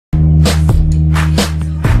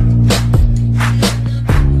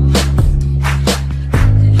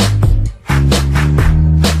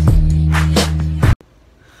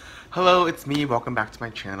it's me. Welcome back to my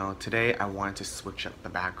channel. Today I wanted to switch up the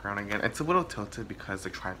background again. It's a little tilted because the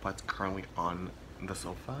tripod's currently on the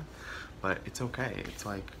sofa, but it's okay. It's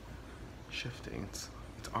like shifting. It's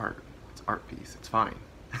art. It's art piece. It's fine.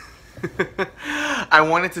 I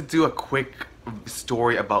wanted to do a quick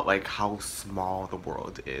story about like how small the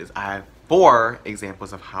world is. I have 4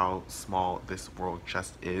 examples of how small this world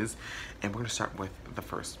just is, and we're gonna start with the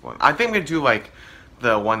first one. I think I'm gonna do like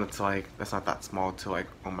the one that's like that's not that small to like,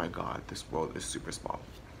 oh my god, this world is super small.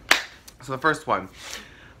 So the first one,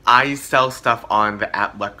 I sell stuff on the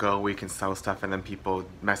app Letgo where you can sell stuff and then people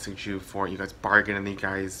message you for it. You guys bargain and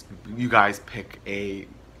you guys pick a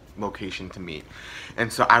location to meet.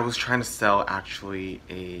 And so I was trying to sell actually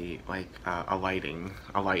a light,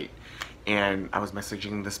 and I was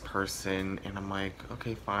messaging this person and I'm like,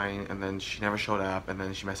 okay, fine, and then she never showed up, and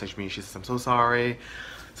then she messaged me. She says, I'm so sorry,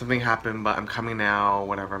 something happened, but I'm coming now,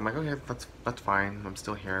 whatever. I'm like, okay, that's fine, I'm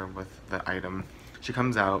still here with the item. She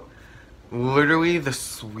comes out, literally the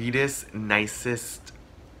sweetest, nicest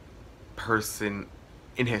person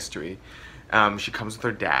in history. She comes with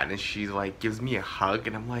her dad and she like gives me a hug,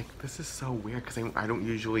 and I'm like, this is so weird because I don't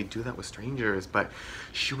usually do that with strangers, but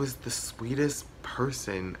she was the sweetest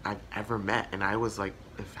person I've ever met, and I was like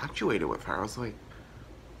infatuated with her. I was like,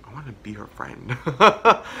 I want to be her friend.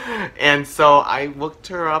 And so I looked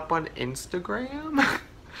her up on Instagram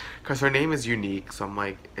because her name is unique, so I'm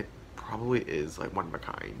like, it probably is like one of a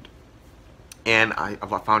kind. And I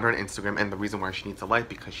found her on Instagram, and the reason why she needs a light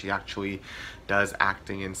because she actually does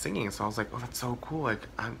acting and singing. So I was like, oh, that's so cool. Like,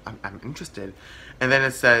 I'm interested. And then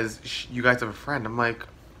it says, you guys have a friend. I'm like,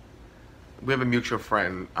 we have a mutual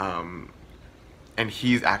friend, and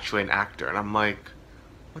he's actually an actor. And I'm like,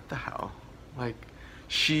 what the hell? Like,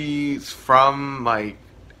 she's from like,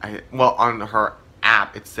 well, on her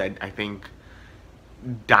app it said, I think,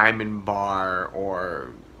 Diamond Bar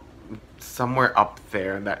or somewhere up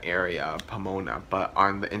there in that area, Pomona, but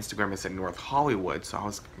on the Instagram it said North Hollywood, so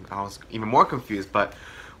I was even more confused. But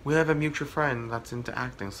we have a mutual friend that's into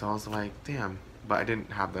acting, so I was like, damn. But I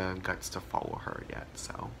didn't have the guts to follow her yet,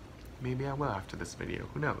 so maybe I will after this video,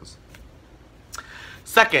 who knows.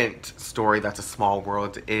 Second story that's a small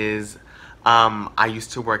world is I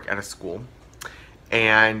used to work at a school,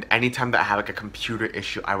 and anytime that I had like a computer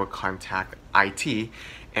issue I would contact IT,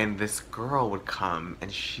 and this girl would come, and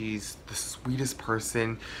she's the sweetest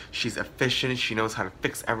person. She's efficient, she knows how to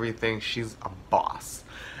fix everything, she's a boss.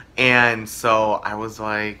 And so I was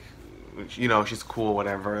like, you know, she's cool,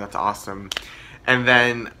 whatever, that's awesome. And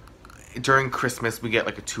then during Christmas we get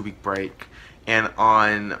like a 2-week break, and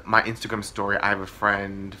on my Instagram story I have a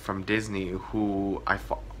friend from Disney who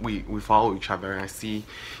we follow each other, and I see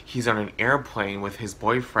he's on an airplane with his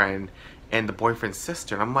boyfriend and the boyfriend's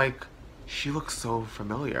sister, and I'm like, she looks so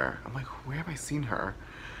familiar. I'm like, where have I seen her?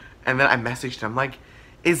 And then I messaged him, I'm like,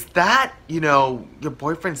 is that, you know, your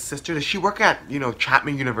boyfriend's sister? Does she work at, you know,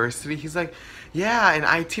 Chapman University? He's like, yeah, in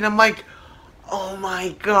IT. And I'm like, oh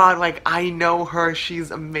my god, like, I know her.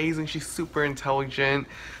 She's amazing. She's super intelligent.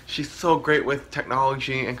 She's so great with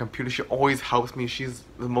technology and computers. She always helps me. She's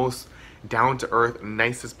the most down-to-earth,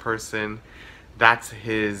 nicest person. That's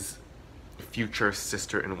his future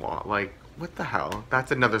sister-in-law. Like, what the hell?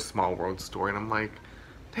 That's another small world story, and I'm like,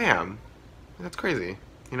 damn, that's crazy.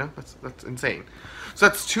 You know, that's insane. So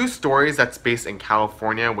that's 2 stories that's based in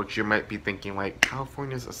California, which you might be thinking like,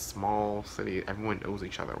 California's a small city, everyone knows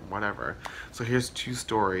each other, whatever. So here's 2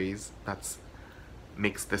 stories that's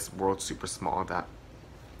makes this world super small that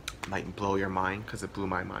might blow your mind, because it blew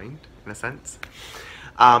my mind in a sense.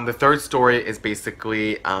 The third story is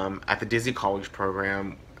basically at the Disney College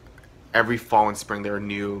program. Every fall and spring there are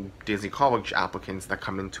new Disney College applicants that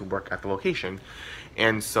come in to work at the location,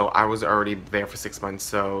 and so I was already there for 6 months,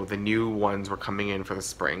 so the new ones were coming in for the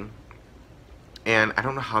spring. And I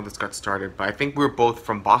don't know how this got started, but I think we were both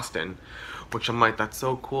from Boston, which I'm like, that's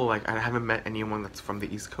so cool. Like, I haven't met anyone that's from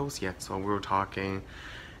the East Coast yet, so we were talking,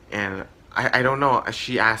 and I don't know,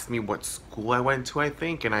 she asked me what school I went to, I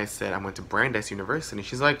think, and I said I went to Brandeis University.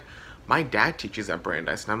 She's like, my dad teaches at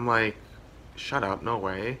Brandeis, and I'm like, shut up, no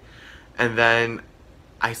way. And then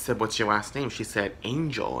I said, what's your last name? She said,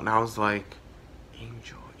 Angel. And I was like,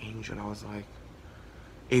 Angel. And I was like,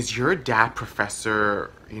 is your dad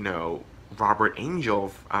Professor, you know, Robert Angel,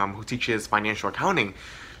 who teaches financial accounting?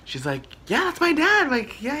 She's like, yeah, that's my dad.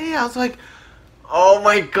 Like, yeah. I was like, oh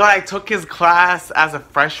my god, I took his class as a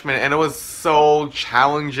freshman, and it was so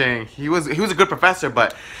challenging. He was a good professor,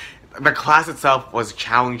 but the class itself was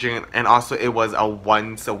challenging, and also it was a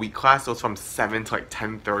once a week class, so it was from 7 to like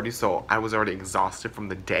 10:30, so I was already exhausted from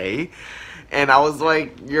the day. And I was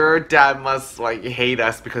like, your dad must like hate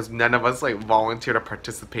us because none of us like volunteered to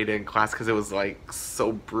participate in class because it was like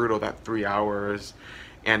so brutal, that 3 hours.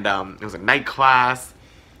 And it was a night class,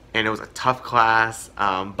 and it was a tough class,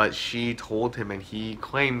 but she told him, and he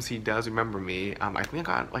claims he does remember me. I think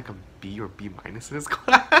I got like a B or B minus in his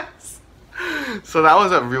class. So that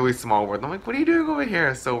was a really small world. I'm like, what are you doing over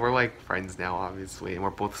here? So we're like friends now, obviously, and we're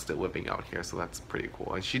both still living out here, so that's pretty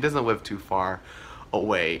cool. And she doesn't live too far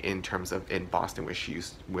away in terms of in Boston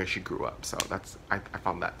where she grew up. So that's I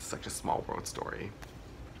found that such a small world story.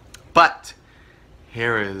 But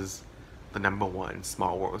here is the number one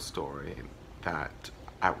small world story that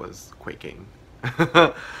I was quaking.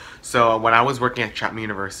 So when I was working at Chapman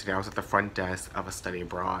University, I was at the front desk of a study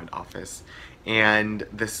abroad office, and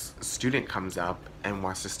this student comes up and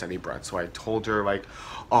wants to study abroad. So I told her like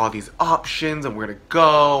all these options and where to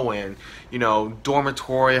go, and you know,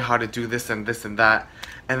 dormitory, how to do this and this and that.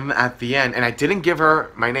 And then at the end, and I didn't give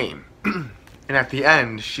her my name, and at the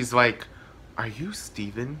end she's like, "Are you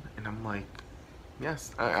Steven?" And I'm like,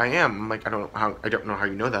 "Yes, I am." I'm like, I don't know how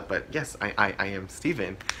you know that, but yes, I am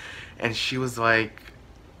Steven. And she was like,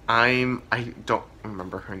 I don't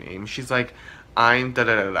remember her name. She's like, I'm da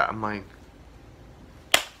da da da. I'm like,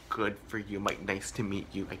 good for you. I'm like, nice to meet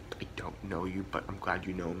you. I don't know you, but I'm glad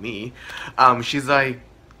you know me. She's like,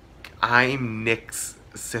 I'm Nick's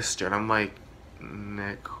sister. And I'm like,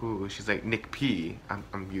 Nick who? She's like, Nick P.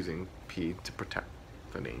 I'm using P to protect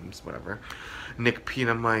the names, whatever. Nick P. And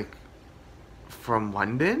I'm like, from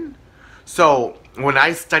London? So when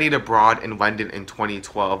I studied abroad in London in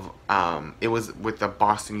 2012, it was with the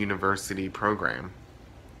Boston University program,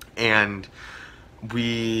 and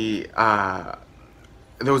we there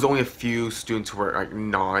was only a few students who were like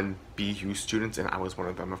non-BU students, and I was one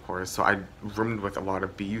of them, of course. So I roomed with a lot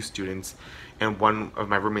of BU students, and one of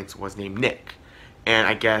my roommates was named Nick, and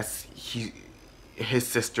I guess his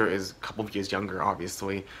sister is a couple of years younger,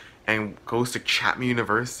 obviously, and goes to Chapman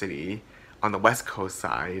University on the West Coast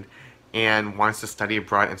side, and wants to study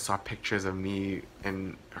abroad, and saw pictures of me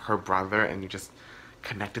and her brother, and you just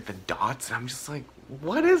connected the dots, and I'm just like,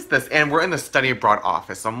 what is this? And we're in the study abroad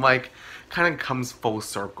office, so I'm like, kind of comes full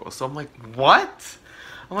circle. So I'm like, what?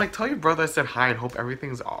 I'm like, tell your brother I said hi and hope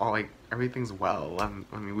everything's well.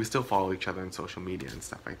 I mean, we still follow each other on social media and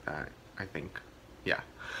stuff like that, I think. Yeah.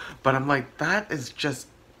 But I'm like, that is just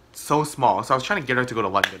so small. So I was trying to get her to go to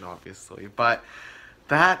London, obviously, but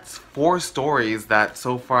that's 4 stories that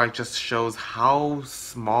so far just shows how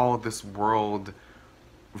small this world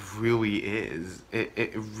really is.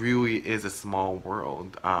 It really is a small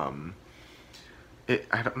world. I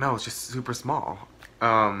don't know, it's just super small.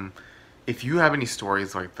 If you have any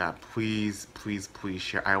stories like that, please, please, please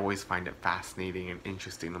share. I always find it fascinating and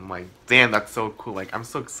interesting. I'm like, damn, that's so cool. Like, I'm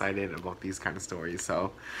so excited about these kind of stories.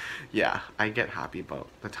 So, yeah, I get happy about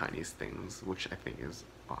the tiniest things, which I think is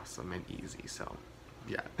awesome and easy. So,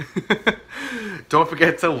 yeah. Don't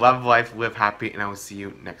forget to love life, live happy, and I will see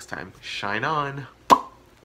you next time. Shine on!